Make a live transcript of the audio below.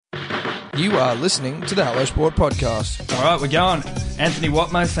You are listening to the Hello Sport Podcast. All right, we're going. Anthony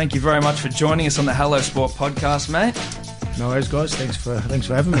Watmo, thank you very much for joining us on the Hello Sport Podcast, mate. No worries, guys. Thanks for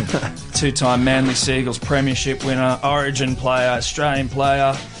having me. Two-time Manly Seagulls premiership winner, Origin player, Australian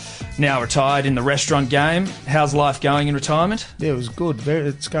player, now retired in the restaurant game. How's life going in retirement? Yeah, it was good.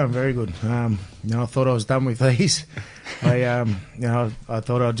 It's going very good. I thought I was done with these. I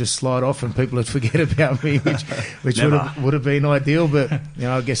thought I'd just slide off and people would forget about me, which would have been ideal. But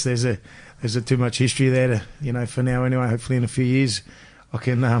I guess there's too much history there to, for now anyway. Hopefully in a few years I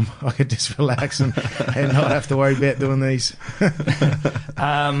can just relax and not have to worry about doing these.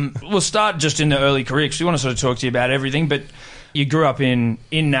 We'll start just in the early career because we want to sort of talk to you about everything. But you grew up in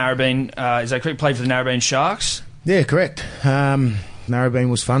Narrabeen. Is that correct? Played for the Narrabeen Sharks? Yeah, correct. Narrabeen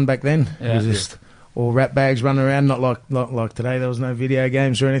was fun back then. Yeah. It was just all rat bags running around, not like today. There was no video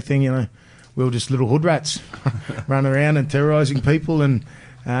games or anything. We were just little hood rats running around and terrorising people, and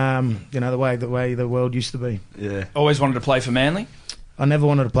the way the world used to be. Yeah. Always wanted to play for Manly? I never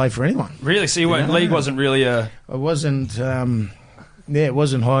wanted to play for anyone. Really? So league wasn't really a... It wasn't. It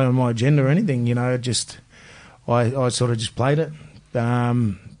wasn't high on my agenda or anything. I sort of just played it.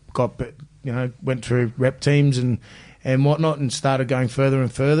 Went through rep teams and whatnot, and started going further and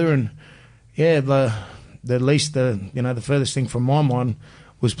further. And the furthest thing from my mind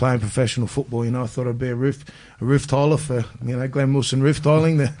was playing professional football. I thought I'd be a roof tiler for Glenn Wilson Roof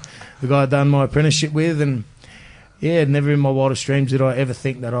Tiling, the guy I'd done my apprenticeship with, and never in my wildest dreams did I ever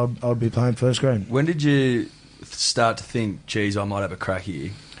think that I'd be playing first grade. When did you start to think, geez, I might have a crack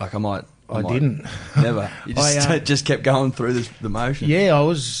here? Like I didn't. Never. You just kept going through the motion. Yeah, I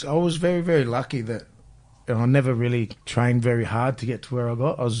was very, very lucky that I never really trained very hard to get to where I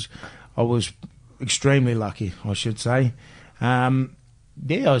got. I was extremely lucky, I should say. I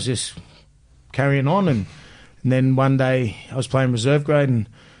was just carrying on, and then one day I was playing reserve grade, and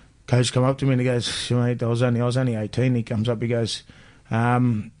coach come up to me and he goes, mate, I was only 18. He comes up, he goes,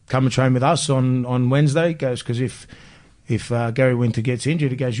 come and train with us on Wednesday. He goes, because if Gary Winter gets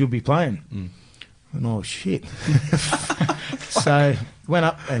injured, he goes, you'll be playing. And oh shit. So went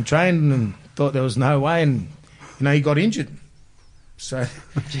up and trained and thought there was no way, and he got injured. So,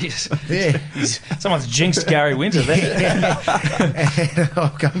 jeez, yeah, someone's jinxed Gary Winter there. And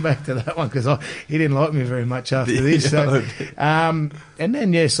I'll come back to that one because he didn't like me very much after this. So, and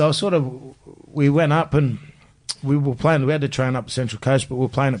then so we went up and we were playing. We had to train up the Central Coast, but we were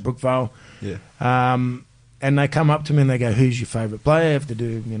playing at Brookvale. Yeah. And they come up to me and they go, "Who's your favourite player?" I have to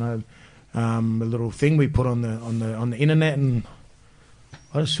do a little thing we put on the internet, and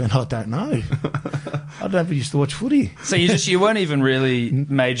I just went, I don't know. I don't ever used to watch footy. So you weren't even really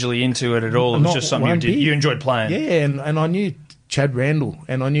majorly into it at all. It was just something you did. You enjoyed playing. Yeah, and I knew Chad Randall,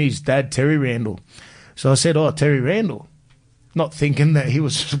 and I knew his dad, Terry Randall. So I said, Terry Randall. Not thinking that he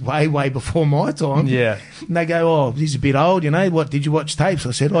was way, way before my time. Yeah. And they go, he's a bit old, what, did you watch tapes?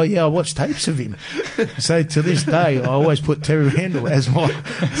 I said, yeah, I watched tapes of him. So to this day, I always put Terry Randall as my...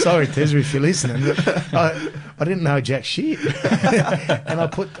 Sorry, Tezza, if you're listening. I didn't know jack shit. And I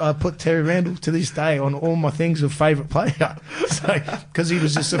put Terry Randall to this day on all my things of favourite player. So, because he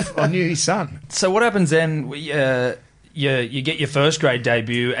was just I knew his son. So what happens then... You get your first grade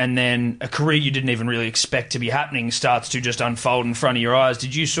debut, and then a career you didn't even really expect to be happening starts to just unfold in front of your eyes.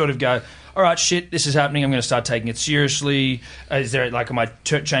 Did you sort of go, all right, shit, this is happening, I'm going to start taking it seriously? Is there, am I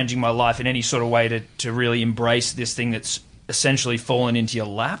changing my life in any sort of way to really embrace this thing that's essentially fallen into your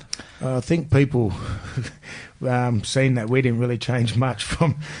lap? I think people seen that we didn't really change much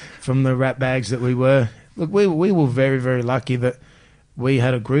from the rat bags that we were. Look, we were very, very lucky that we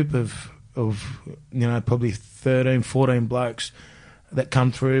had a group of probably 13, 14 blokes that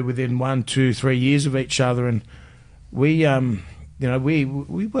come through within 1, 2, 3 years of each other, and we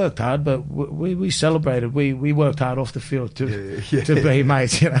worked hard, but we celebrated. We worked hard off the field to be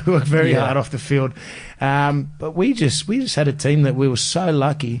mates. We worked very hard off the field, but we just had a team that we were so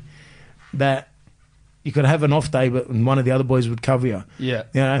lucky that you could have an off day, but one of the other boys would cover you.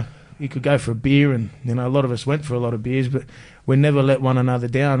 Yeah, you could go for a beer, and a lot of us went for a lot of beers, but we never let one another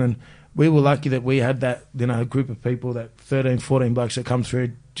down, and we were lucky that we had that, group of people, that 13, 14 blokes that come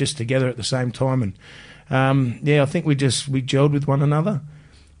through just together at the same time. And, I think we gelled with one another.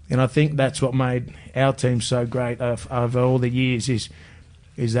 And I think that's what made our team so great over all the years is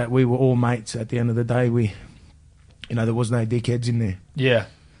that we were all mates at the end of the day. There was no dickheads in there. Yeah.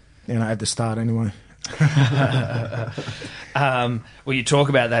 At the start anyway. Well, you talk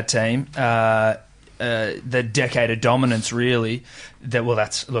about that team. The decade of dominance, really.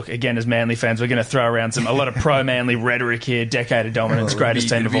 Look, again, as Manly fans, we're going to throw around a lot of pro-Manly rhetoric here. Decade of dominance, greatest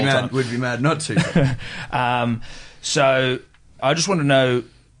team of all time. Would be mad not to. So I just want to know,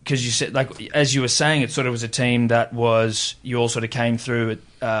 because you said, like, as you were saying, it sort of was a team that was, you all sort of came through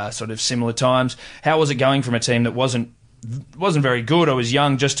at sort of similar times. How was it going from a team that wasn't very good or was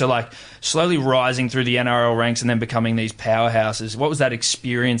young, just to like slowly rising through the NRL ranks and then becoming these powerhouses? What was that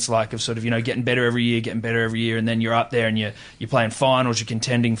experience like of sort of, getting better every year, and then you're up there and you're playing finals, you're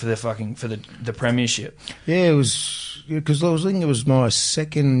contending for the premiership? Yeah, it was, because I think it was my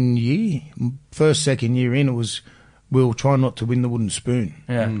second year in. It was, we were trying not to win the wooden spoon.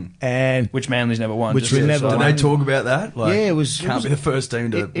 Yeah, and which Manly's never won. Which we never Did won. they talk about that? Like, yeah, it was. Can't be the first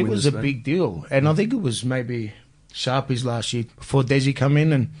team to win It was the a spoon. big deal, and I think it was maybe Sharpies last year before Desi come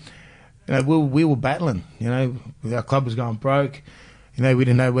in, and we were battling. Our club was going broke. We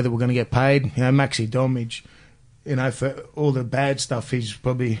didn't know whether we were going to get paid. Maxi Domage, for all the bad stuff he's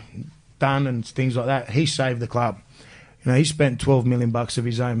probably done and things like that, he saved the club. He spent $12 million of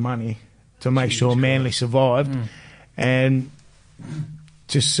his own money to make sure Manly survived, and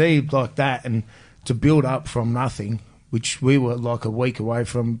to see like that and to build up from nothing, which we were like a week away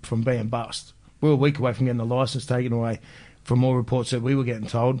from being bust. We were a week away from getting the licence taken away, from all reports that we were getting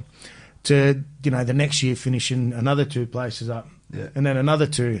told, to, the next year finishing another 2 places up, and then another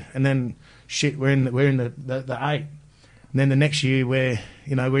 2, and then we're in the 8. And then the next year we're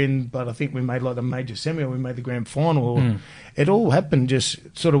in, but I think we made like the major semi, or we made the grand final. It all happened just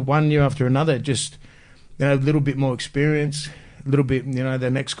sort of one year after another, just, a little bit more experience, a little bit, the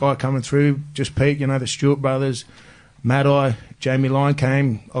next guy coming through, just Pete, the Stewart brothers, Maddie, Jamie Lyon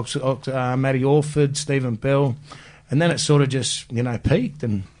came, Matty Orford, Stephen Bell, and then it sort of just, peaked,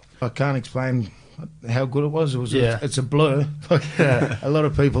 and I can't explain how good it was. It's a blur. A lot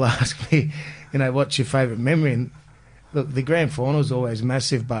of people ask me, what's your favourite memory? And look, the grand final is always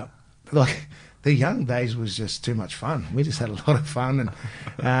massive, but like the young days was just too much fun. We just had a lot of fun,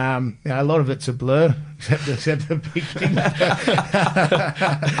 and a lot of it's a blur, except the big thing.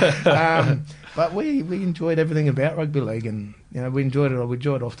 But we enjoyed everything about rugby league, and we enjoyed it. We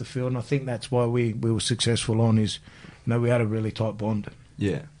enjoyed it off the field, and I think that's why we were successful on is, we had a really tight bond.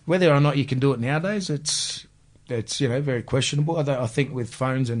 Yeah. Whether or not you can do it nowadays, it's very questionable. I think with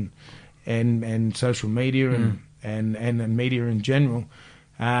phones and social media and media in general,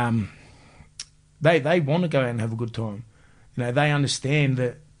 they want to go out and have a good time. They understand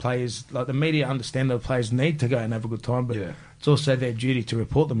that players, like the media, understand that players need to go out and have a good time, but it's also their duty to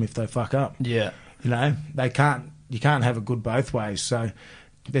report them if they fuck up. Yeah, they can't. You can't have it good both ways. So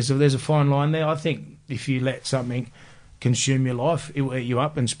there's a fine line there. I think if you let something consume your life, it will eat you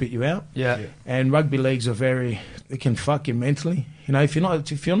up and spit you out. Yeah. And rugby leagues it can fuck you mentally. If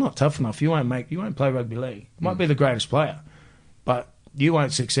you're not tough enough, you won't play rugby league. You might be the greatest player, but you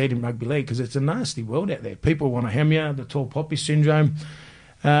won't succeed in rugby league because it's a nasty world out there. People want to hem you, the tall poppy syndrome,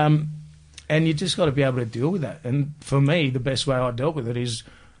 and you just got to be able to deal with that. And for me, the best way I dealt with it is,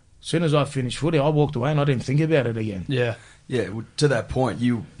 as soon as I finished footy, I walked away and I didn't think about it again. Yeah. Yeah, well, to that point,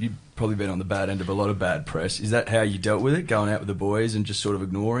 you've probably been on the bad end of a lot of bad press. Is that how you dealt with it, going out with the boys and just sort of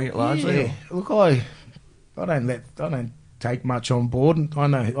ignoring it largely? Yeah. Look, I don't take much on board. I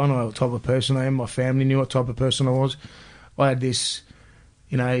know what type of person I am. My family knew what type of person I was. I had this,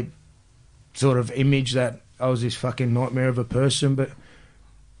 sort of image that I was this fucking nightmare of a person, but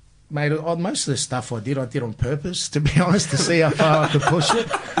mate, most of the stuff I did on purpose, to be honest, to see how far I could push it.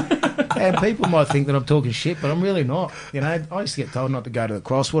 And people might think that I'm talking shit, but I'm really not. I used to get told not to go to the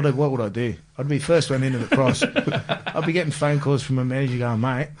cross. What would I do? I'd be first one into the cross. I'd be getting phone calls from a manager going,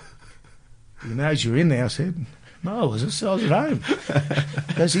 mate, he knows you're in there. I said, no, I was at home.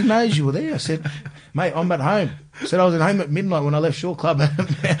 Because he knows you were there. I said, mate, I'm at home. I said I was at home at midnight when I left Shore Club at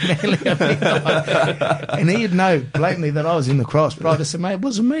Manly at midnight. And he'd know blatantly that I was in the cross. But I just said, mate, it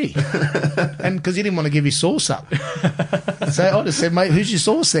wasn't me. And because he didn't want to give his source up. So I just said, mate, who's your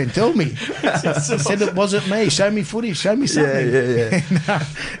source then? Tell me. I said, it wasn't me. Show me footage. Show me something. Yeah.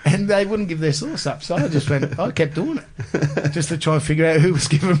 And they wouldn't give their source up. So I kept doing it. Just to try and figure out who was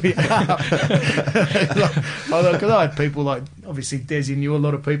giving me up. Because I had people like, obviously Desi knew a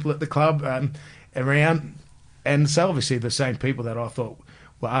lot of people at the club around. And so obviously the same people that I thought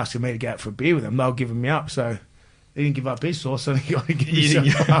were asking me to go out for a beer with them, they were giving me up. So he didn't give up his source, so he got to give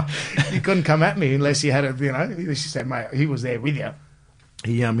himself up. You couldn't come at me unless you had a, unless you said, mate, he was there with you.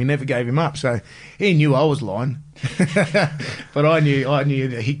 He never gave him up, so he knew I was lying. But I knew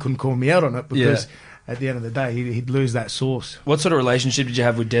that he couldn't call me out on it because at the end of the day, he'd lose that source. What sort of relationship did you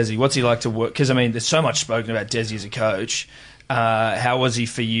have with Desi? What's he like to work? Because, there's so much spoken about Desi as a coach. How was he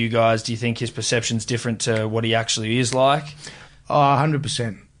for you guys? Do you think his perception's different to what he actually is like? Oh,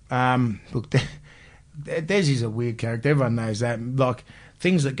 100%. Look, Desi's a weird character. Everyone knows that. Like,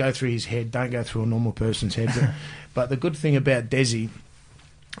 things that go through his head don't go through a normal person's head. But the good thing about Desi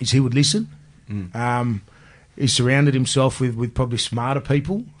is he would listen. He surrounded himself with probably smarter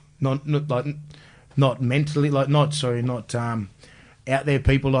people, not mentally, not out there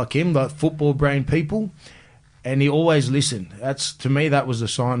people like him, like football brain people, and he always listened. To me, that was a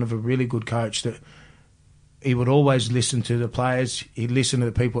sign of a really good coach, that he would always listen to the players, he'd listen to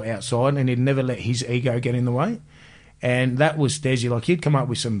the people outside, and he'd never let his ego get in the way. And that was Desi. Like, he'd come up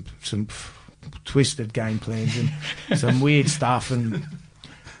with some twisted game plans and some weird stuff, and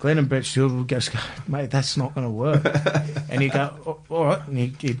Glenn and Brett Stewart would just go, mate, that's not going to work. And he'd go, all right, and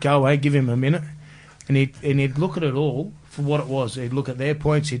he'd go away, give him a minute, and he'd look at it all for what it was. He'd look at their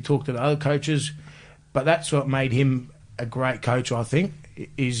points, he'd talk to the other coaches, but that's what made him a great coach, I think,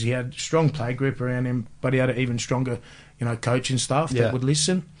 is he had strong play grip around him, but he had an even stronger, coaching staff that would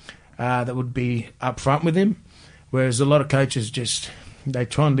listen, that would be up front with him, whereas a lot of coaches they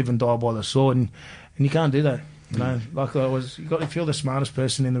try and live and die by the sword, and you can't do that. Like if you're the smartest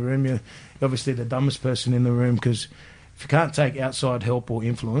person in the room, you're obviously the dumbest person in the room, because if you can't take outside help or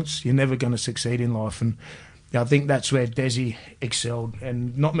influence, you're never going to succeed in life. And I think that's where Desi excelled,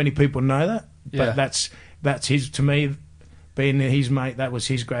 and not many people know that, but that's his, to me, being his mate, that was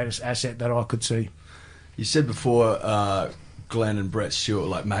his greatest asset that I could see. You said before, Glenn and Brett Stewart,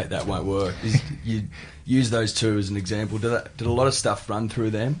 like, mate, that won't work. You use those two as an example. Did a lot of stuff run through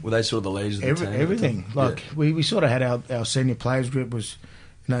them? Were they sort of the leaders of the team? Everything. We sort of had our senior players group was,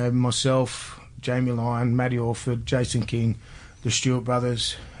 myself, Jamie Lyon, Matty Orford, Jason King, the Stewart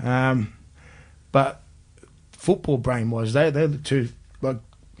brothers. But football brain-wise, they're the two, like,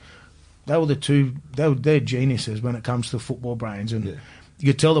 they're geniuses when it comes to football brains, and you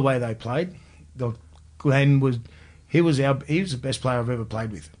could tell the way they played. Glenn was the best player I've ever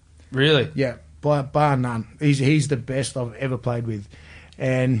played with. Really? Yeah, bar none. He's the best I've ever played with,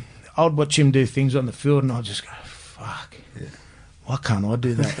 and I'd watch him do things on the field, and I'd just go, fuck. Yeah. Why can't I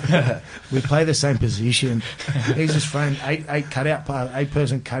do that? We play the same position. He's just throwing eight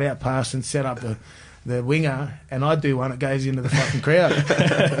person cutout pass and set up the winger, and I do one that goes into the fucking crowd.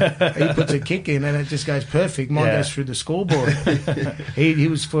 He puts a kick in and it just goes perfect. Mine goes through the scoreboard. He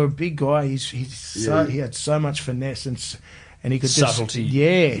was, for a big guy, he had so much finesse and he could subtlety.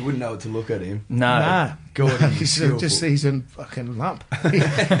 You wouldn't know what to look at him. Nah. God, he's a fucking lump.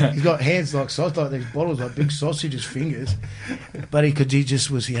 He's got hands like these bottles, like big sausages fingers. But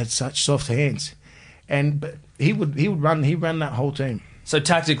he had such soft hands. But he ran that whole team. So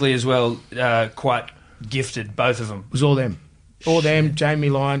tactically as well, quite gifted, both of them. It was all them. Jamie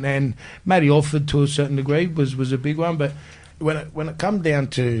Lyon and Matty Orford to a certain degree was a big one. But when it come down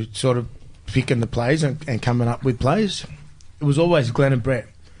to sort of picking the plays and coming up with plays, it was always Glenn and Brett.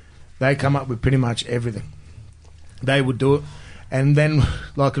 They come up with pretty much everything. They would do it. And then,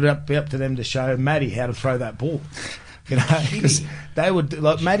 like, it would be up to them to show Matty how to throw that ball. Because they would,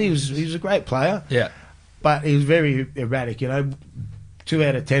 like, Matty he was a great player. Yeah. But he was very erratic, 2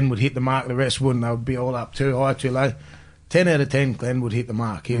 out of 10 would hit the mark, the rest wouldn't. They would be all up too high, too low. 10 out of 10, Glenn would hit the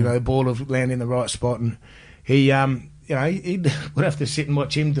mark. The ball would land in the right spot, and he would have to sit and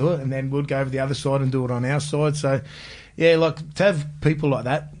watch him do it, and then we'd go over the other side and do it on our side. So, yeah, like, to have people like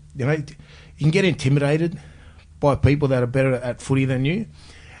that, you can get intimidated by people that are better at footy than you.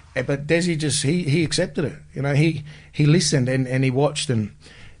 But Desi he accepted it. He listened and he watched, and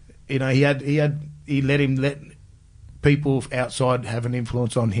he let people outside have an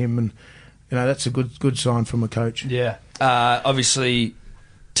influence on him, and that's a good sign from a coach. Yeah. Obviously,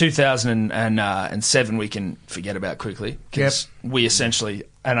 2007 we can forget about quickly, because we essentially,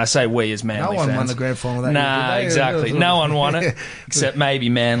 and I say we as Manly fans. No one won the grand final that year, did they? Exactly. No one won it, except maybe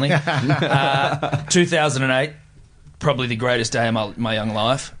Manly. 2008, probably the greatest day of my young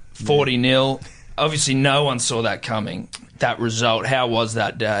life. 40-0. Obviously, no one saw that coming. That result. How was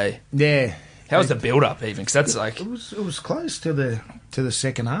that day? Yeah. How was the build-up even? Because that's like... It was close to the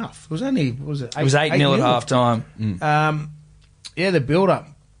second half. It was only... It was 8-0 at half-time. The build-up.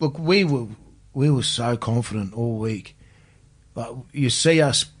 Look, we were so confident all week. Like, you see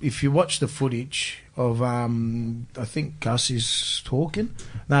us... If you watch the footage of... I think Gus is talking.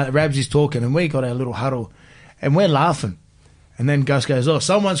 No, Rabs is talking, and we got our little huddle, and we're laughing. And then Gus goes, "Oh,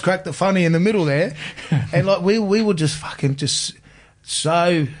 someone's cracked the funny in the middle there." And like we were just fucking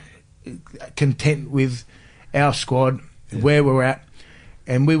so content with our squad, where we're at,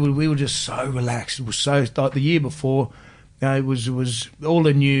 and we were just so relaxed. It was so, like, the year before, it was all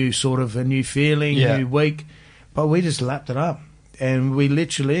a new feeling, new week, but we just lapped it up, and we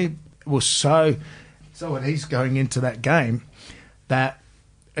literally was so at ease going into that game that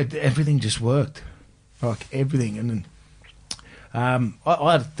everything just worked, like everything. And then I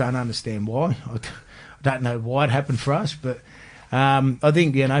don't understand why. I don't know why it happened for us, but I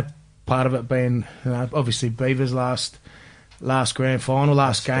think, part of it being, obviously Beaver's last grand final,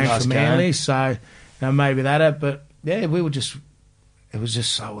 last game for Manly. So, maybe that. But, yeah, it was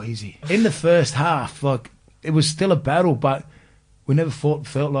just so easy. In the first half, it was still a battle, but we never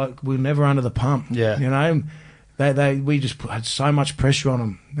felt like we were never under the pump. Yeah. We just had so much pressure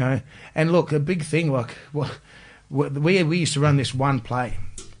on them. And look, a big thing, we used to run this one play,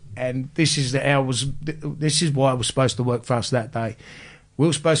 and this is why it was supposed to work for us that day. We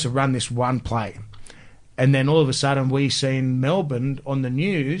were supposed to run this one play, and then all of a sudden we seen Melbourne on the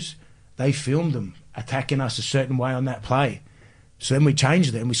news. They filmed them attacking us a certain way on that play, so then we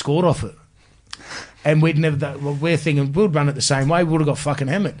changed it and we scored off it. And we're thinking we'd run it the same way. We would have got fucking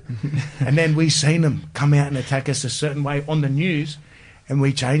hammered. And then we seen them come out and attack us a certain way on the news, and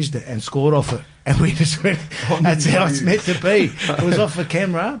we changed it and scored off it. And we just went, that's how it's meant to be. It was off a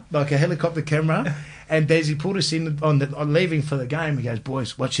camera, like a helicopter camera, and Desi pulled us in on leaving for the game. He goes,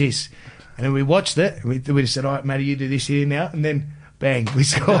 boys, watch this. And then we watched it, and we just said, all right, Matty, you do this here now. And then, bang, we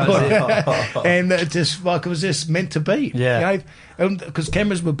scored. And it was just meant to be. Yeah. Because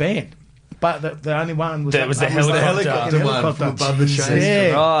cameras were banned. But the only one was... That was the helicopter one from above the chase.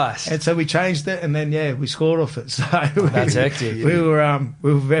 Yeah. Right. And so we changed it, and then, we scored off it. So That's hectic. We were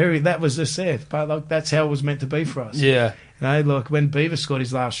very... That was the set. But, that's how it was meant to be for us. Yeah. When Beaver scored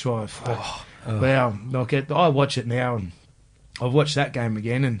his last try, wow. I watch it now, and I've watched that game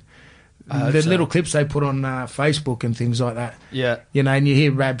again, and the little clips they put on Facebook and things like that. Yeah. And you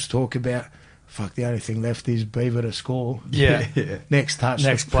hear Rabs talk about... the only thing left is Beaver to score. Yeah. Next touch.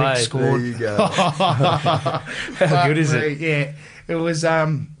 Next play. Scored. There you go. How good is it? Yeah. It was,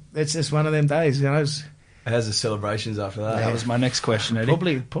 it's just one of them days, How's the celebrations after that? That was my next question,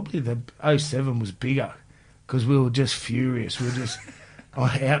 Eddie. Probably the 07 was bigger because we were just furious. We were just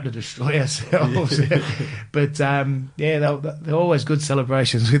out to destroy ourselves. Yeah. But, they're always good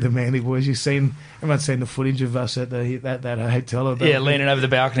celebrations with the Manly boys. Everyone's seen the footage of us at that hotel. Leaning over the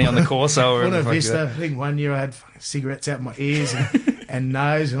balcony on the Corso. Or Buena Vista. I think one year I had cigarettes out my ears and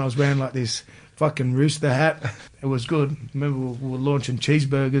nose, and I was wearing like this fucking rooster hat. It was good. Remember we were launching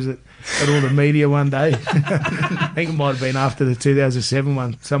cheeseburgers at all the media one day. I think it might have been after the 2007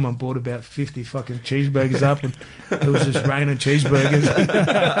 one. Someone bought about 50 fucking cheeseburgers up, and it was just raining cheeseburgers.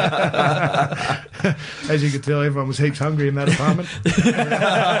 As you could tell, everyone was heaps hungry in that apartment.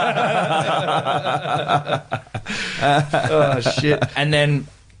 Oh, shit. And then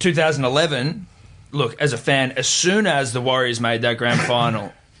 2011, look, as a fan, as soon as the Warriors made that grand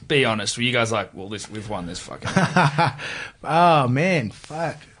final, be honest, were you guys like, well, we've won this fucking Oh, man,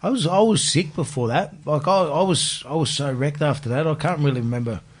 fuck. I was sick before that. I was so wrecked after that. I can't really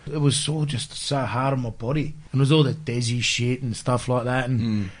remember. It was all just so hard on my body. And it was all the Desi shit and stuff like that.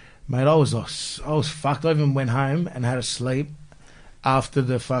 And, mate, I was fucked. I even went home and had a sleep after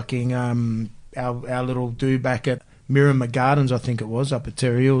the fucking, our little do back at Miramar Gardens, I think it was, up at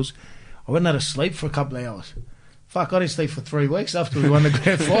Terry Hills. I went and had a sleep for a couple of hours. Fuck, I didn't sleep for 3 weeks after we won the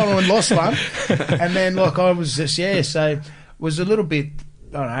grand final and lost one. And then, I was just, so it was a little bit,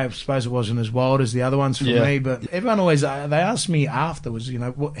 I don't know, I suppose it wasn't as wild as the other ones for me, but everyone always, they asked me afterwards,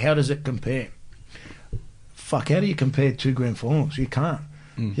 how does it compare? Fuck, how do you compare two grand finals? You can't.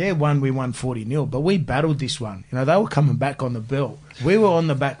 Yeah, we won 40-0, but we battled this one. They were coming back on the belt. We were on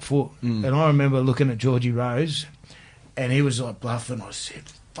the back foot. And I remember looking at Georgie Rose, and he was like bluffing. I said,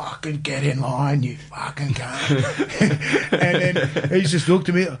 fucking get in line, you fucking cunt. And then he just looked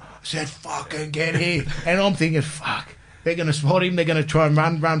at me. I said, fucking get here. And I'm thinking, fuck, they're going to spot him. They're going to try and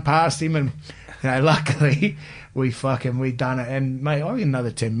run past him. And luckily, we done it. And, mate, I think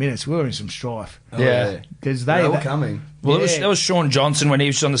another 10 minutes, we were in some strife. Yeah. Because they were coming. Well, that was Sean Johnson when he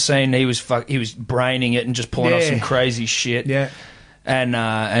was on the scene. He was braining it and just pulling off some crazy shit. Yeah. And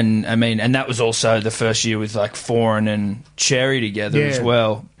I mean, and that was also the first year with Foran and Cherry together as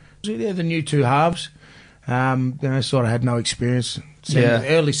well. Yeah, the new two halves. Sort of had no experience.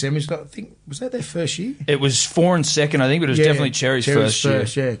 Early semis. I think, was that their first year? It was Foran second, I think, but it was definitely Cherry's first year.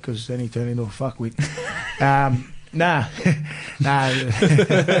 Yeah, because then he turned into a fuckwit. Nah. Can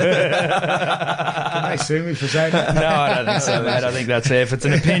they sue me for saying that? No, I don't think so, mate. I think that's it. If it's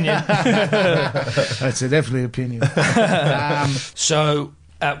an opinion. That's definitely an opinion. So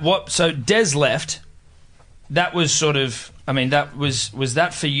Des left. That was sort of, I mean, was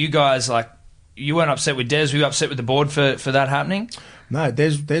that for you guys, you weren't upset with Des, were you upset with the board for that happening? No,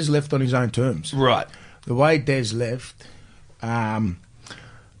 Des left on his own terms. Right. The way Des left, it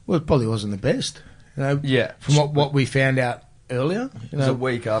probably wasn't the best. From what we found out earlier. It was a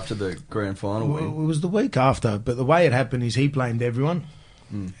week after the grand final win. It was the week after, but the way it happened is he blamed everyone.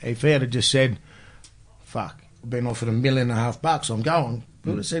 If he had just said, fuck, been offered $1.5 million, I'm going.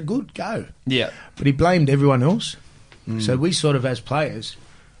 We would have said, good, go. Yeah. But he blamed everyone else. So we sort of, as players,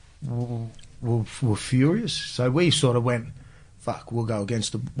 were furious. So we sort of went, fuck, we'll go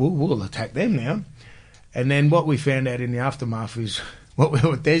against we'll attack them now. And then what we found out in the aftermath is what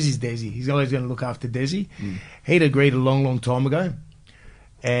Desi's Desi. He's always going to look after Desi. He'd agreed a long, long time ago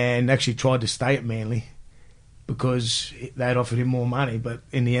and actually tried to stay at Manly because they'd offered him more money, but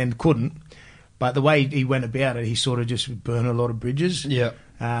in the end couldn't. But the way he went about it, he sort of just burned a lot of bridges. Yeah.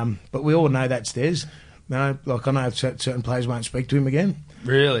 But we all know that's Des. No, like I know certain players won't speak to him again.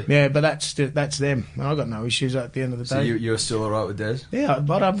 Really? Yeah, but that's them. I've got no issues at the end of the day. So you're still all right with Des? Yeah,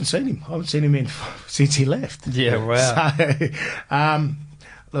 but I haven't seen him. I haven't seen him since he left. Yeah, wow. So,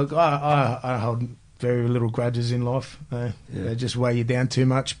 look, I hold very little grudges in life. They just weigh you down too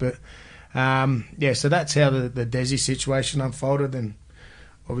much. But, so that's how the Desi situation unfolded. And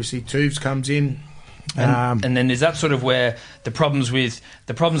obviously Tubes comes in. And then is that sort of where the problems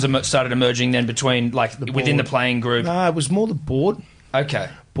started emerging then between, like, within the playing group? No, it was more the board. Okay.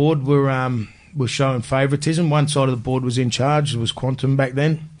 Board were showing favouritism. One side of the board was in charge. It was Quantum back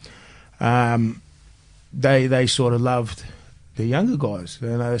then. They sort of loved the younger guys.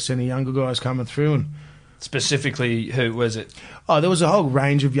 They seen the younger guys coming through. And specifically, who was it? Oh, there was a whole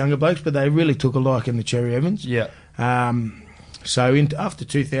range of younger blokes, but they really took a liking to Cherry Evans. Yeah. So after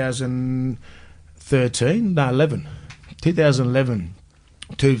 2011,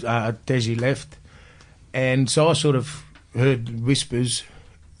 Desi left. And so I sort of heard whispers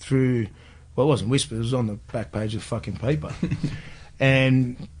through, well, it wasn't whispers, it was on the back page of the fucking paper.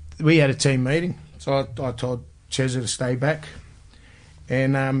 And we had a team meeting. So I told Chezza to stay back.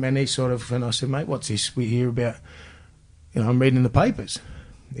 And he sort of, and I said, mate, what's this we hear about? I'm reading the papers.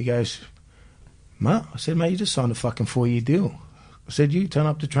 He goes, mate, I said, mate, you just signed a fucking 4-year deal. I said, you turn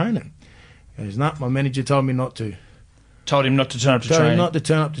up to training. He goes, no, my manager told me not to. Told him not to turn up to training? Told him not to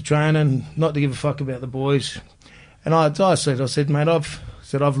turn up to training, not to give a fuck about the boys. And I said, mate,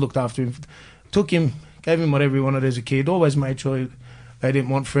 I've looked after him. Took him, gave him whatever he wanted as a kid, always made sure they didn't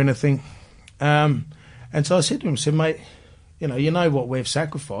want for anything. And so I said to him, mate, you know what we've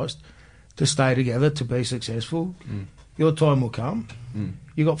sacrificed to stay together, to be successful. Your time will come.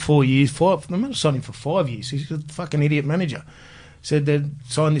 You got 4 years. I'm not signing him for 5 years. He's a fucking idiot manager. Said they'd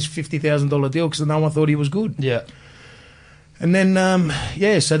signed this $50,000 deal because no one thought he was good. Yeah. And then,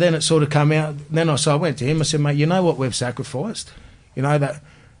 so then it sort of come out. Then I went to him. I said, mate, you know what we've sacrificed? You know that,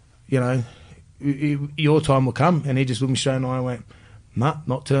 your time will come. And he just looked me straight in the eye and went, nah,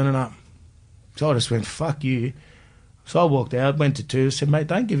 not turning up. So I just went, fuck you. So I walked out, went to Tubes, said, mate,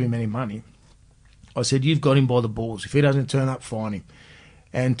 don't give him any money. I said, you've got him by the balls. If he doesn't turn up, fine him.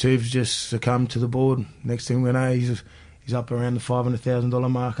 And Tubes just succumbed to the board. Next thing we know, he's up around the $500,000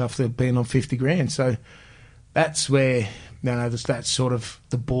 mark after being on $50,000. So that's where, that's sort of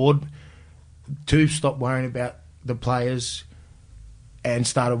the board. Tubes stopped worrying about the players and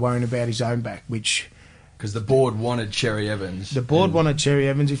started worrying about his own back, which... Because the board wanted Cherry Evans. The board wanted Cherry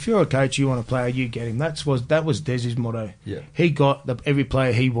Evans. If you're a coach, you want a player, you get him. That was Desi's motto. Yeah. He got every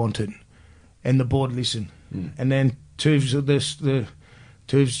player he wanted, and the board listened. And then Tubes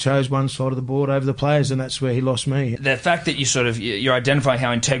chose one side of the board over the players, and that's where he lost me. The fact that you're identifying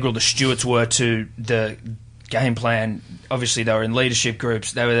how integral the Stewarts were to the game plan. Obviously, they were in leadership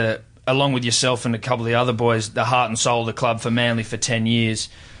groups. They were, along with yourself and a couple of the other boys, the heart and soul of the club for Manly for 10 years.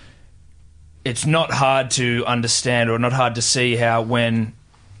 It's not hard to understand or not hard to see how when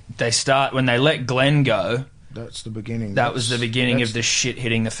they let Glenn go, that's the beginning. That was the beginning of the shit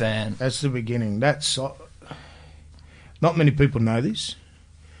hitting the fan. That's the beginning. That's not many people know this,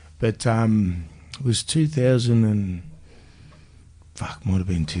 but it was 2000 and might have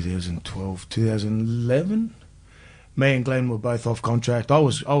been 2012, 2011. Me and Glenn were both off contract. I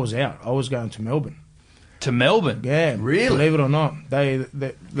was out. I was going to Melbourne. To Melbourne? Yeah, really? Believe it or not, they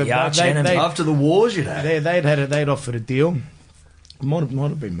after the wars, they'd offered a deal. Might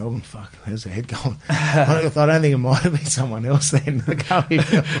have been Melbourne. Fuck, there's a head going. I don't think it might have been someone else then.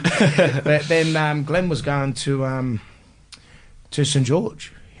 But then Glenn was going to St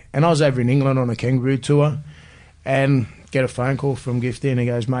George, and I was over in England on a kangaroo tour, and get a phone call from Gifty, and he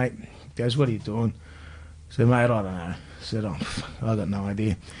goes, mate, what are you doing? I said, mate, I don't know. I said, I got no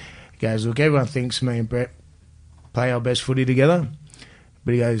idea. He goes, look, everyone thinks me and Brett play our best footy together,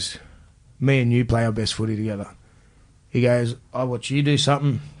 but he goes, me and you play our best footy together. He goes, I watch you do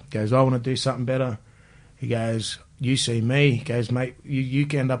something. He goes, I want to do something better. He goes, you see me. He goes, mate, you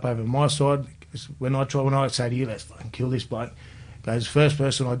can end up over my side. When I say to you, let's fucking kill this bloke. He goes, first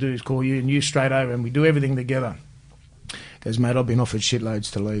person I do is call you and you straight over, and we do everything together. He goes, mate, I've been offered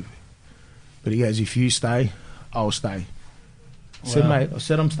shitloads to leave. But he goes, if you stay, I'll stay. I said, Wow. mate,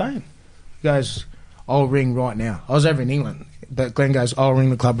 I'm staying. He goes, I'll ring right now. I was over in England. But Glenn goes, I'll ring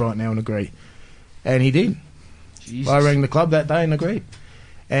the club right now and agree. And he did. Jesus. I rang the club that day and agreed.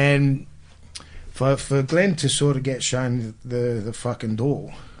 And for Glenn to sort of get shown the fucking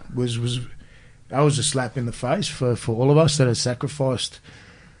door was that was a slap in the face for all of us that had sacrificed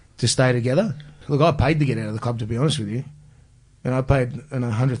to stay together. Look, I paid to get out of the club, to be honest with you. And I paid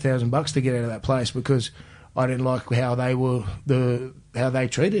 $100,000 to get out of that place because I didn't like how they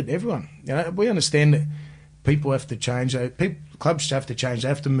treated everyone. You know, we understand that people have to change. Clubs have to change. They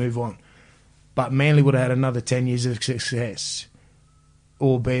have to move on. But Manly would have had another 10 years of success,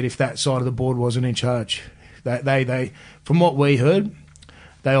 albeit if that side of the board wasn't in charge. They from what we heard,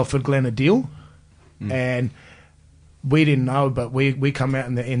 they offered Glenn a deal, and we didn't know, but we come out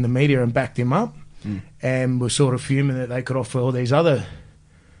in the media and backed him up, and were sort of fuming that they could offer all these other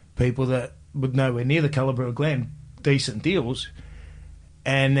people that would nowhere near the calibre of Glenn decent deals,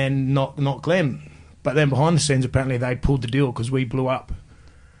 and then not Glenn. But then behind the scenes, apparently they pulled the deal because we blew up,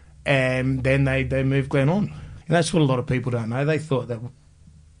 and then they moved Glenn on. And that's what a lot of people don't know. They thought that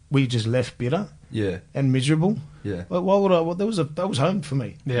we just left bitter and miserable. Yeah. But why would I? Well, that was home for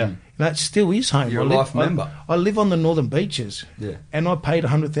me. Yeah. And that still is home. You're a life member. I live on the northern beaches. Yeah. And I paid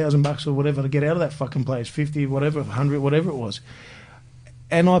 $100,000 or whatever to get out of that fucking place, 50, whatever, 100, whatever it was.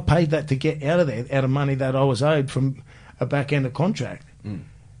 And I paid that to get out of there, out of money that I was owed from a back end of contract.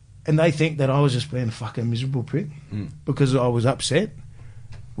 And they think that I was just being a fucking miserable prick because I was upset.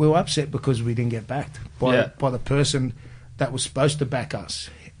 We were upset because we didn't get backed by the person that was supposed to back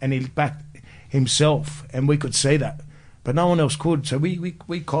us. And he backed himself, and we could see that. But no one else could. So we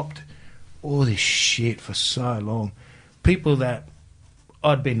copped all this shit for so long. People that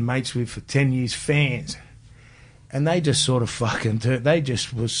I'd been mates with for 10 years, fans. And they just sort of fucking they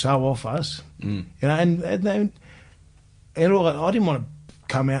just were so off us. You know, and I didn't want to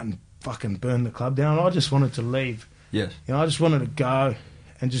come out and fucking burn the club down. I just wanted to leave. Yes. You know, I just wanted to go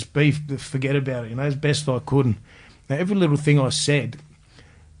and just forget about it, you know, as best I could. And now, every little thing I said,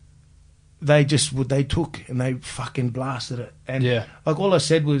 they took and they fucking blasted it. And like all I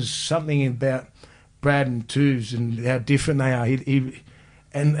said was something about Brad and Twos and how different they are.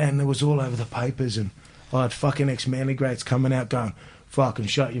 And it was all over the papers, and I had fucking ex-Manly greats coming out going, fucking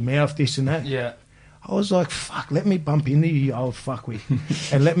shut your mouth, this and that. Yeah. I was like, fuck, let me bump into you, you old fuckwit,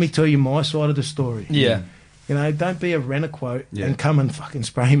 and let me tell you my side of the story. Yeah. You know, don't be a rent-a-quote and come and fucking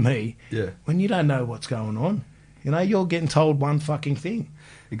spray me when you don't know what's going on. You know, you're getting told one fucking thing.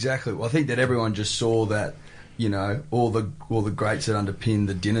 Exactly. Well, I think that everyone just saw that, you know, all the greats that underpinned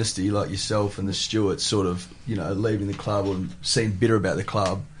the dynasty, like yourself and the Stewarts, sort of, you know, leaving the club or seemed bitter about the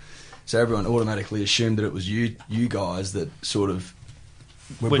club. So everyone automatically assumed that it was you guys that sort of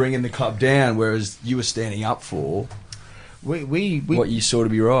were bringing the club down, whereas you were standing up for what you saw to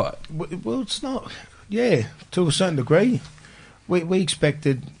be right. Well, it's not. Yeah, to a certain degree. We expect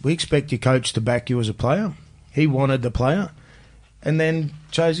your coach to back you as a player. He wanted the player, and then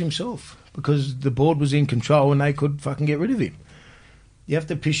chose himself because the board was in control and they could fucking get rid of him. You have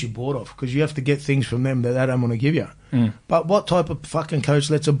to piss your board off because you have to get things from them that they don't want to give you. But what type of fucking coach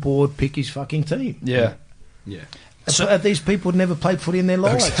lets a board pick his fucking team? Yeah. Yeah. So these people had never played footy in their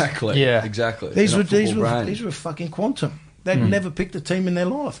lives. Exactly. Yeah. Exactly. These were fucking quantum. They'd never picked a team in their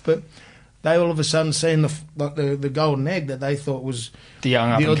life, but they all of a sudden seen the golden egg that they thought was The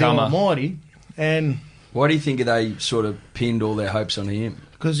young up and the comer. almighty. And why do you think they sort of pinned all their hopes on him?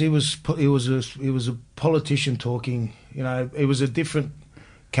 because he was a politician talking. You know, he was a different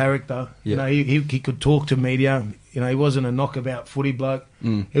character. You know, he could talk to media. You know, he wasn't a knockabout footy bloke.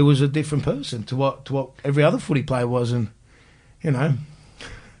 He was a different person to what every other footy player was, and you know,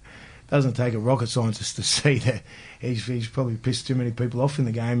 doesn't take a rocket scientist to see that he's probably pissed too many people off in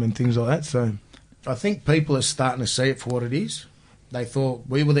the game and things like that. So I think people are starting to see it for what it is. They thought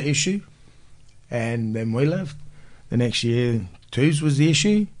we were the issue, and then we left. The next year, Twos was the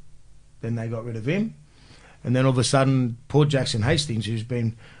issue. Then they got rid of him. And then all of a sudden, poor Jackson Hastings, who's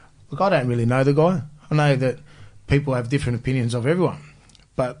been... Look, I don't really know the guy. I know that people have different opinions of everyone.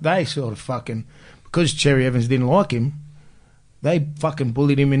 But they sort of fucking... Because Cherry Evans didn't like him, they fucking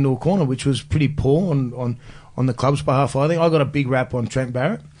bullied him into a corner, which was pretty poor on the club's behalf. I think I got a big rap on Trent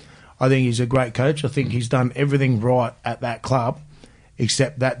Barrett. I think he's a great coach. I think he's done everything right at that club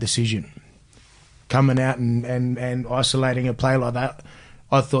except that decision. Coming out and isolating a player like that,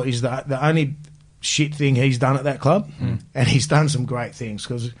 I thought is the only shit thing he's done at that club, and he's done some great things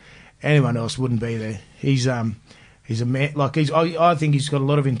because anyone else wouldn't be there. He's a man. Like I think he's got a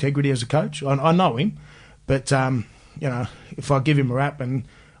lot of integrity as a coach. I know him, but you know, if I give him a rap, and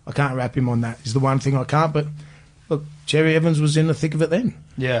I can't rap him on that, is the one thing I can't. But Cherry Evans was in the thick of it then.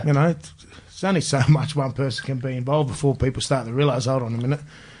 Yeah. You know, it's only so much one person can be involved before people start to realise, hold on a minute,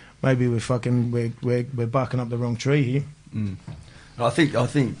 maybe we're barking up the wrong tree here. I think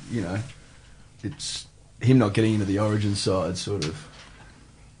you know, it's him not getting into the Origin side sort of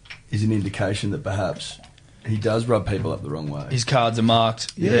is an indication that perhaps he does rub people up the wrong way. His cards are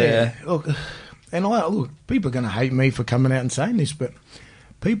marked. Yeah. Look, people are going to hate me for coming out and saying this, but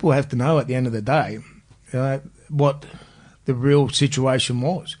people have to know at the end of the day what the real situation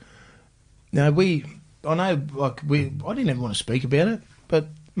was. Now, I didn't ever want to speak about it, but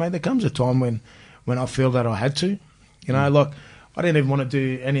mate, there comes a time when I feel that I had to. You know, like I didn't even want to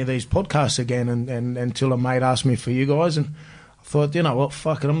do any of these podcasts again, and until a mate asked me for you guys, and I thought, you know what,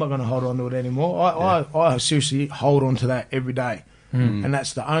 fuck it, I'm not going to hold on to it anymore. I seriously hold on to that every day, and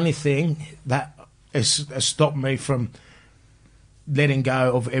that's the only thing that has stopped me from letting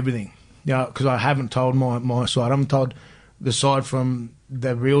go of everything. You know, because I haven't told my side. I haven't told the side from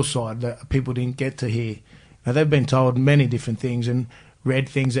the real side that people didn't get to hear. Now, they've been told many different things and read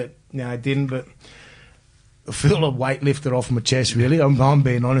things that didn't, but I feel a weight lifted off my chest, really. I'm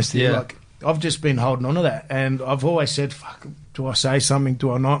being honest with you. Like, I've just been holding on to that, and I've always said, fuck, do I say something,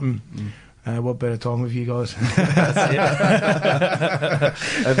 do I not? And what better time with you guys? Have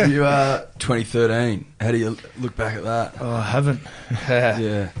you 2013? How do you look back at that? Oh, I haven't.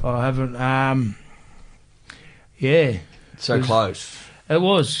 Yeah, I haven't. Yeah, so close. It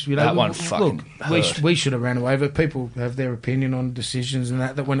was, you know. That one fucking hurt. We should have ran away, but people have their opinion on decisions and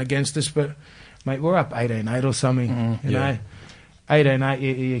that went against us. But mate, we're up 18-8 or something. You know, 18-8.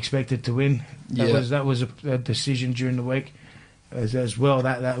 You expected to win. That was a decision during the week. As well,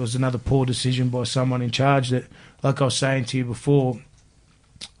 that was another poor decision by someone in charge. That, like I was saying to you before,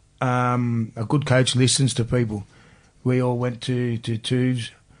 a good coach listens to people. We all went to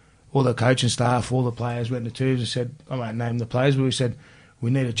twos, all the coaching staff, all the players went to twos and said, I won't name the players, but we said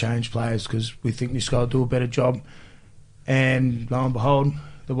we need to change players because we think this guy will do a better job. And lo and behold,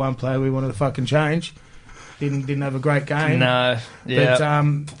 the one player we wanted to fucking change didn't have a great game. No,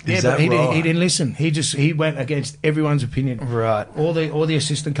 but he didn't listen. He went against everyone's opinion. Right. All the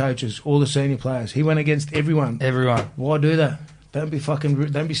assistant coaches, all the senior players. He went against everyone. Why do that? Don't be fucking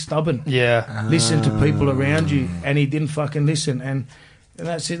rude. Don't be stubborn. Yeah. Listen to people around you, and he didn't fucking listen. And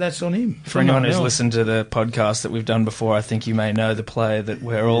that's it. That's on him. For anyone who's listened to the podcast that we've done before, I think you may know the player that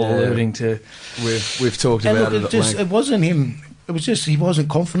we're all alluding to. We've talked about it. It wasn't him. It was just he wasn't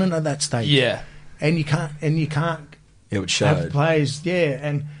confident at that stage. Yeah. And you can't. It would show. Have players,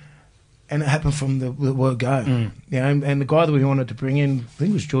 and it happened from the word go. You know, and the guy that we wanted to bring in, I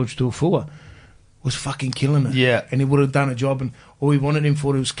think it was George Tuafua, was fucking killing it. Yeah. And he would have done a job, and all we wanted him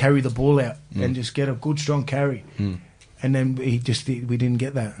for was carry the ball out and just get a good strong carry. And then we didn't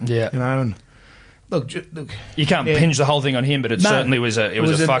get that. Yeah. You know, and look, you can't pinch the whole thing on him, but it certainly was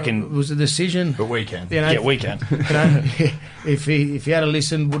a decision. But we can. You know, yeah, we can. You know, if he had to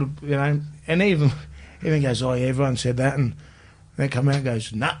listen, would have, you know, and even goes, oh yeah, everyone said that, and then come out and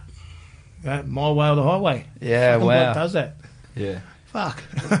goes, nah, my way or the highway. Yeah, fucking wow. bloke does that. Yeah. Fuck.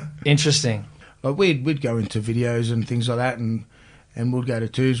 Interesting. Like we'd go into videos and things like that, and we'd go to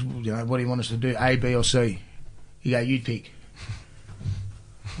twos. You know, what do you want us to do? A, B, or C? You go, you'd pick.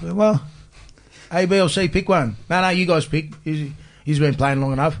 Well, A, B, or C, pick one. No, you guys pick. He's been playing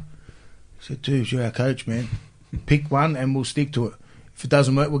long enough. I said, Twos, you're our coach, man. Pick one and we'll stick to it. If it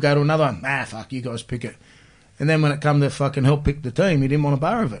doesn't work, we'll go to another one. Fuck, you guys pick it. And then when it come to fucking help pick the team, he didn't want a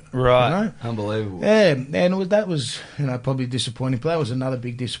bar of it. Right. You know? Unbelievable. Yeah, and that was, you know, probably disappointing. But that was another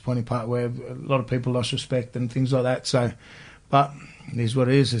big disappointing part where a lot of people lost respect and things like that. So, but it is what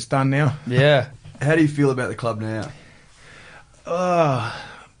it is. It's done now. Yeah. How do you feel about the club now?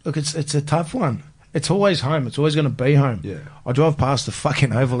 Look, it's a tough one. It's always home. It's always going to be home. Yeah. I drive past the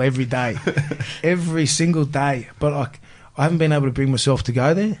fucking Oval every day, every single day. But I haven't been able to bring myself to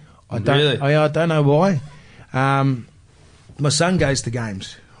go there. I don't know why. My son goes to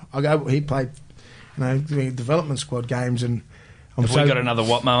games. He played, you know, development squad games, and we got another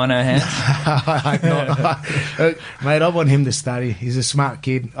Watmo on our hands? I hope not. Mate, I want him to study. He's a smart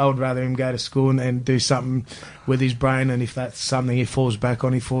kid. I would rather him go to school and do something with his brain, and if that's something he falls back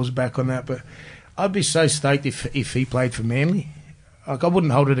on, he falls back on that. But I'd be so stoked if he played for Manly. Like, I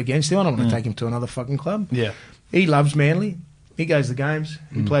wouldn't hold it against him. I don't want to take him to another fucking club. Yeah. He loves Manly. He goes to games.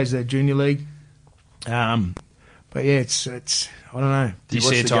 He plays their junior league. But yeah, it's I don't know. Do you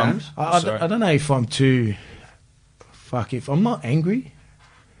see it, Tom? I don't know if I'm too... Fuck, if I'm not angry,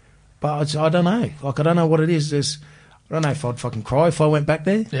 but I don't know. Like, I don't know what it is. I don't know if I'd fucking cry if I went back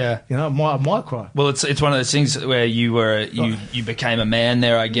there. Yeah. You know, I might cry. Well, it's one of those things where you became a man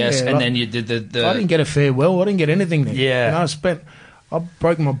there, I guess, Yeah, and like, then you did the I didn't get a farewell. I didn't get anything there. Yeah. You know, I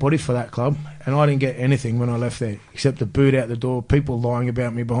broke my body for that club, and I didn't get anything when I left there, except the boot out the door, people lying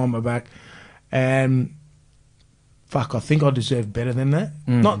about me behind my back, and fuck, I think I deserve better than that.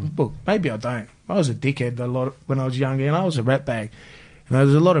 Well, maybe I don't. I was a dickhead when I was younger, and I was a rat bag. You know,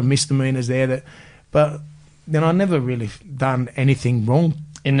 there's a lot of misdemeanors there but then I never really done anything wrong.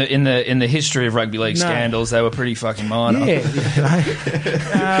 in the history of rugby league scandals, they were pretty fucking minor. Yeah, you know.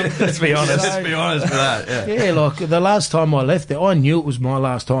 Let's be honest. Let's be honest with that. Yeah. Yeah, like the last time I left there, I knew it was my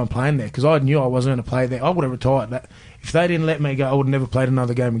last time playing there because I knew I wasn't going to play there. I would have retired. If they didn't let me go, I would have never played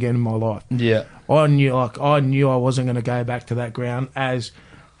another game again in my life. Yeah. I knew I wasn't going to go back to that ground as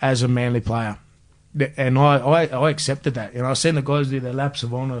a Manly player, and I accepted that. You know, I seen the guys do their laps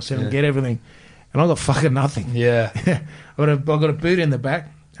of honour. I seen them get everything, and I got fucking nothing. Yeah. I got a boot in the back,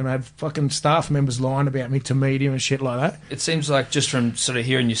 and I had fucking staff members lying about me to media and shit like that. It seems like just from sort of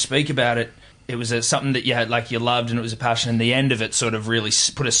hearing you speak about it, it was something that you had, like, you loved, and it was a passion, and the end of it sort of really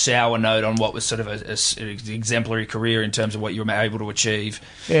put a sour note on what was sort of an exemplary career in terms of what you were able to achieve.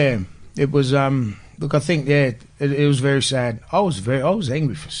 Yeah, it was. Look, I think it was very sad. I was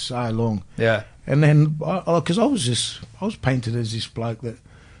angry for so long. Yeah. And then because I was painted as this bloke that,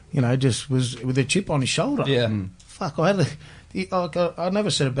 you know, just was with a chip on his shoulder. Yeah. Fuck, I never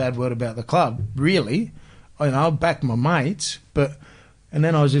said a bad word about the club, really. I backed my mates, and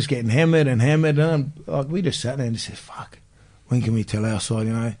then I was just getting hammered, and we just sat there and said, fuck, when can we tell our side,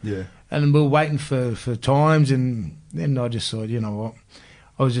 you know? Yeah. And we were waiting for times, and then I just thought, you know what,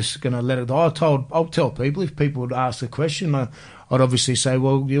 I was just going to let it die. I'll tell people, if people would ask a question, I'd obviously say,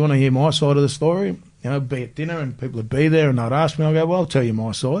 well, do you want to hear my side of the story? You know, be at dinner and people would be there and they'd ask me, I'll go, well, I'll tell you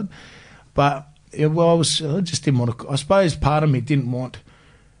my side. But, I just didn't want to, I suppose part of me didn't want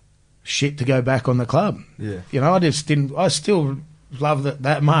shit to go back on the club. Yeah. You know, I still loved it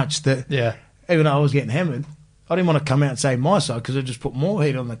that much that even though I was getting hammered, I didn't want to come out and say my side because it just put more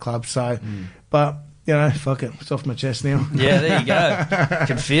heat on the club. So, but, you know, fuck it, it's off my chest now. Yeah, there you go. I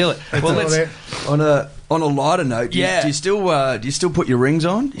can feel it. Well, let's... On a lighter note, do you still put your rings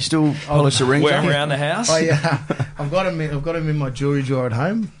on? Do you still polish the rings wear on? them around the house? Oh yeah, I've got them in my jewellery drawer at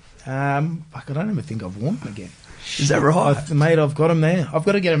home. Fuck, I don't even think I've worn them again. Is that right? Mate, I've got them there. I've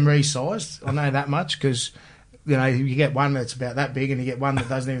got to get them resized. I know that much because, you know, you get one that's about that big and you get one that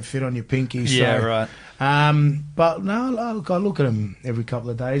doesn't even fit on your pinky. So, yeah, right. But no, I look at them every couple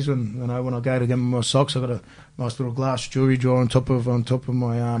of days when I go to get my socks. I've got a nice little glass jewellery drawer on top of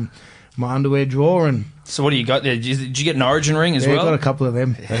my my underwear drawer. And so what do you got there? Did you get an Origin ring as well? Yeah, I got a couple of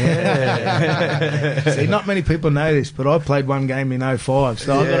them. Yeah. See, not many people know this, but I played one game in 05,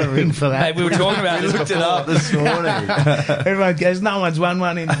 so I got a ring for that. Hey, we were talking about this. Looked it up this morning. Everyone goes, no one's won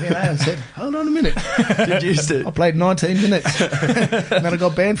one in, you know. I said, hold on a minute. Did you used to? I played 19 minutes. And then I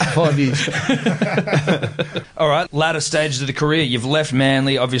got banned for 5 years. All right, latter stages of the career. You've left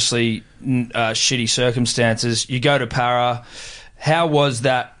Manly, obviously shitty circumstances. You go to Para. How was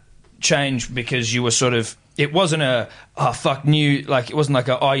that change? Because you were sort of, it wasn't it wasn't like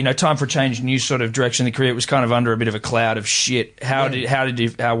time for a change, new sort of direction of the career. It was kind of under a bit of a cloud of shit. How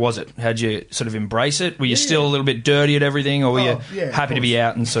was it? How'd you sort of embrace it? Were you still a little bit dirty at everything, or were you happy to be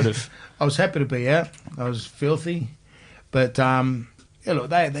out and sort of? I was happy to be out. I was filthy, but look,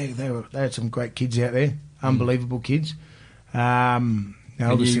 they had some great kids out there, unbelievable kids.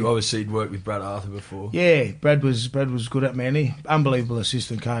 You obviously had worked with Brad Arthur before. Yeah, Brad was good at Manly. Unbelievable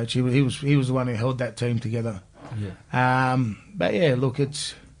assistant coach. He was the one who held that team together. Yeah. But yeah, look,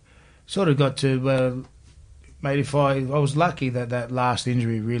 it's sort of got to. Mate, I was lucky that last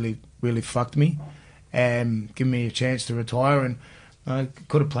injury really really fucked me, and give me a chance to retire, and I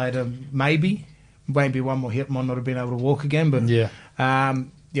could have played maybe one more hit, might not have been able to walk again, but I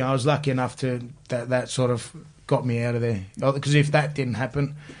was lucky enough to that sort of got me out of there. Because if that didn't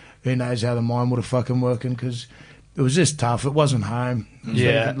happen, who knows how the mind would have fucking working, because it was just tough. It wasn't home.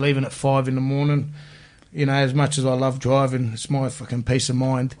 Leaving at 5 a.m. You know, as much as I love driving, it's my fucking peace of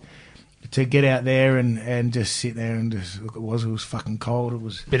mind to get out there and just sit there and just look. It was fucking cold. It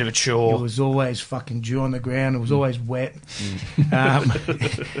was bit of a chore. It was always fucking dew on the ground. It was always wet. There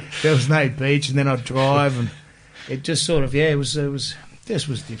was no beach, and then I'd drive, and it just sort of it was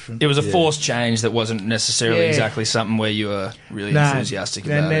different. It was a forced change that wasn't necessarily exactly something where you were really enthusiastic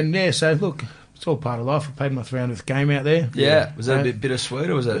about. And so look, it's all part of life. I played my 300th game out there. Yeah. Was that a bit bittersweet,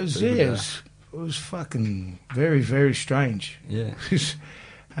 or was that? It was fucking very, very strange. Yeah.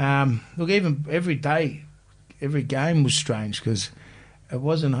 Look, even every day, every game was strange because It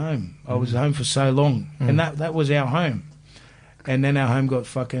wasn't home. I was home for so long, and that was our home. And then our home got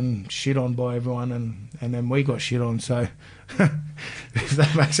fucking shit on by everyone, and then we got shit on. So, if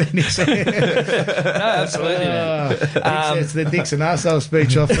that makes any sense. No, absolutely. It's the dicks and arsehole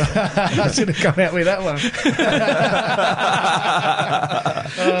speech off. I should have come out with that one.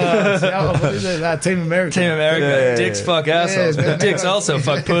 What is it? Team America. Team America. Yeah. Dicks fuck assholes. Yeah. But dicks also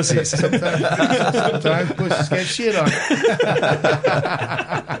fuck pussies. Sometimes pussies get shit on.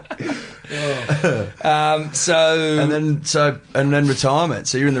 And then retirement.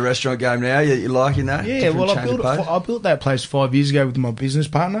 So you're in the restaurant game now. You're liking that? Yeah, Different well, change of pace? I built that place 5 years ago with my business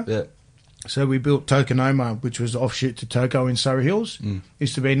partner. Yeah. So we built Tokonoma, which was offshoot to Toko in Surrey Hills.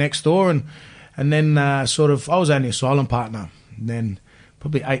 Used to be next door, and then I was only a silent partner. And then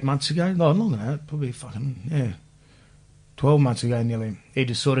probably 8 months ago, no, longer than that, probably 12 months ago nearly, he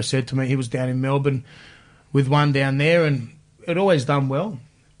just sort of said to me, he was down in Melbourne with one down there, and it always done well,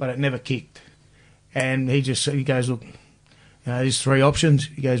 but it never kicked. And he goes, look, there's 3 options.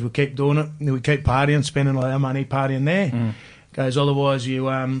 He goes, we'll keep doing it. We keep partying, spending all our money partying there. Goes, otherwise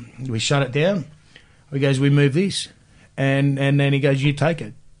we shut it down. He goes, we move this. And then he goes, you take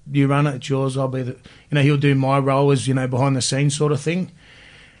it. You run it, it's yours. I'll be he'll do my role as, behind the scenes sort of thing.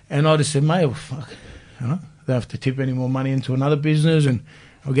 And I just said, mate, well, fuck, I don't have to tip any more money into another business, and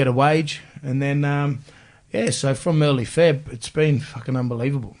I'll get a wage. And then, so from early Feb, it's been fucking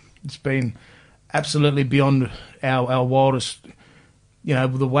unbelievable. It's been absolutely beyond our wildest, the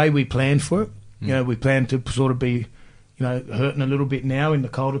way we planned for it. We planned to sort of be, hurting a little bit now in the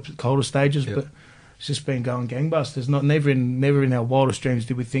colder stages, but it's just been going gangbusters. Never in our wildest dreams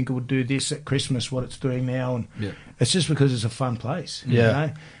did we think it would do this at Christmas, what it's doing now, and it's just because it's a fun place.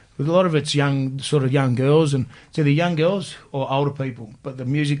 With a lot of it's young girls, and it's either young girls or older people, but the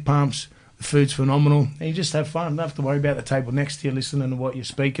music pumps, the food's phenomenal, and you just have fun. You don't have to worry about the table next to you listening to what you're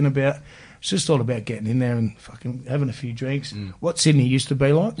speaking about. It's just all about getting in there and fucking having a few drinks. What Sydney used to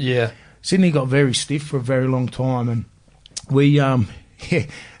be like. Yeah. Sydney got very stiff for a very long time, and we it's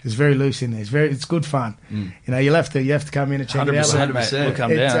very loose in there. It's good fun. You'll have to come in and check it out. 100%, mate. We'll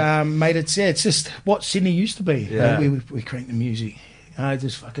come down. Mate, it's just what Sydney used to be. Yeah. We crank the music.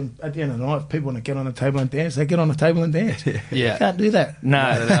 Just fucking at the end of the night, if people want to get on the table and dance, they get on the table and dance. Yeah. You can't do that. No.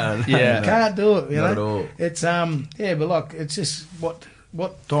 Yeah. You can't do it. Not at all. It's but like it's just what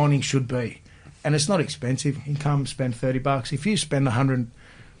dining should be, and it's not expensive. You can come spend $30. If you spend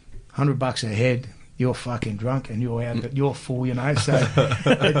 $100 a head, you're fucking drunk and you're out, but you're full, So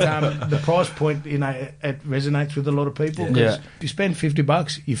the price point, it resonates with a lot of people. Yeah. If you spend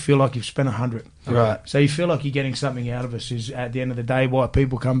 $50, you feel like you've spent $100. Right. So you feel like you're getting something out of us. Is at the end of the day why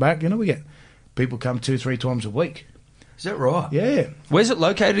people come back. We get people come 2-3 times a week. Is that right? Yeah. Where's it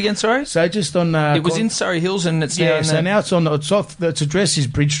located again, sorry? So just on... it was in Surrey Hills, and it's now in so now it's its address is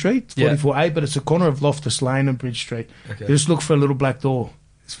Bridge Street, 44A, but it's a corner of Loftus Lane and Bridge Street. Okay. You just look for a little black door.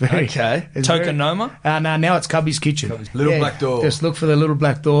 It's very... Okay. It's Tokonoma? No, now it's Cubby's Kitchen. Little black door. Just look for the little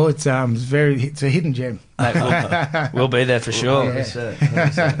black door. It's it's a hidden gem. Mate, we'll be there for sure.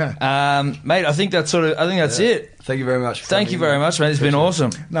 100%. Mate, I think that's it. Thank you very much. Thank you very much, mate. It's been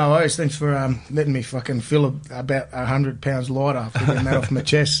awesome. No worries. Thanks for letting me fucking feel about 100 pounds lighter for getting that off my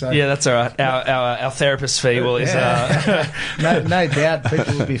chest. So. Yeah, that's all right. Our therapist fee is... no doubt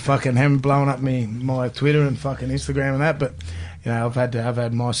people will be fucking blowing up my Twitter and fucking Instagram and that, but... I've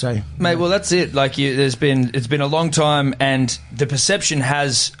had my say, mate. Well, that's it. Like, it's been a long time, and the perception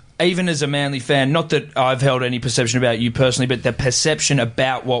has, even as a Manly fan, not that I've held any perception about you personally, but the perception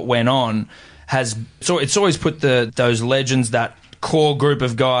about what went on it's always put those legends, that core group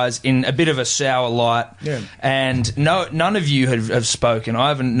of guys, in a bit of a sour light. Yeah. And none of you have spoken. I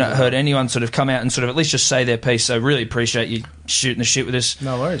haven't heard anyone sort of come out and sort of at least just say their piece. So really appreciate you shooting the shit with us.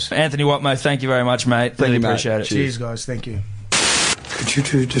 No worries. Anthony Watmo, thank you very much, mate. Thank really you, mate. appreciate it. Cheers, guys. Thank you. Could you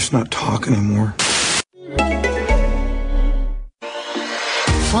two just not talk anymore?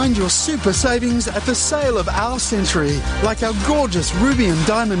 Find your super savings at the sale of our century, like our gorgeous ruby and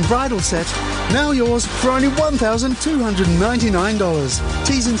diamond bridal set, now yours for only $1,299.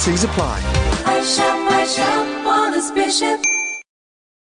 T's and C's apply. I shop on a spaceship.